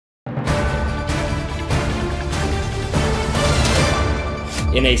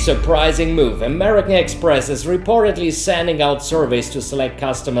In a surprising move, American Express is reportedly sending out surveys to select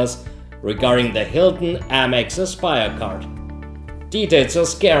customers regarding the Hilton Amex Aspire Card. Details are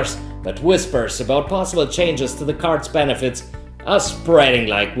scarce, but whispers about possible changes to the card's benefits are spreading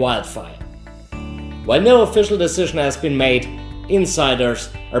like wildfire. While no official decision has been made, insiders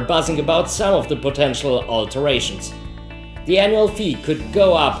are buzzing about some of the potential alterations. The annual fee could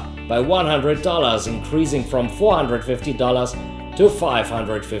go up by $100, increasing from $450 to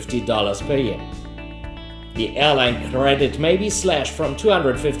 $550 per year. The airline credit may be slashed from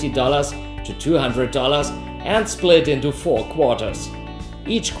 $250 to $200 and split into 4 quarters.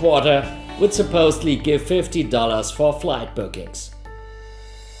 Each quarter would supposedly give $50 for flight bookings.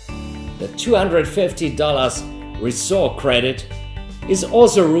 The $250 resort credit is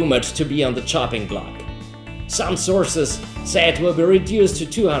also rumored to be on the chopping block. Some sources say it will be reduced to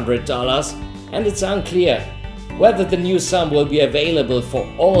 $200, and it's unclear whether the new sum will be available for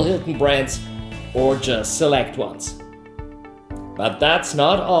all Hilton brands or just select ones. But that's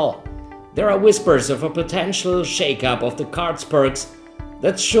not all. There are whispers of a potential shakeup of the card's perks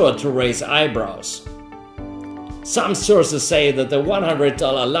that's sure to raise eyebrows. Some sources say that the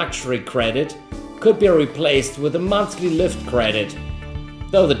 $100 luxury credit could be replaced with a monthly lift credit,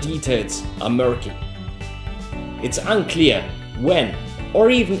 though the details are murky. It's unclear when or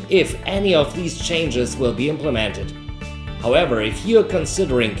even if any of these changes will be implemented. However, if you're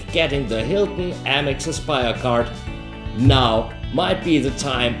considering getting the Hilton Amex Aspire Card, now might be the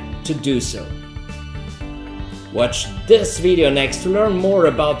time to do so. Watch this video next to learn more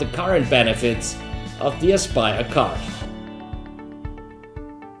about the current benefits of the Aspire Card.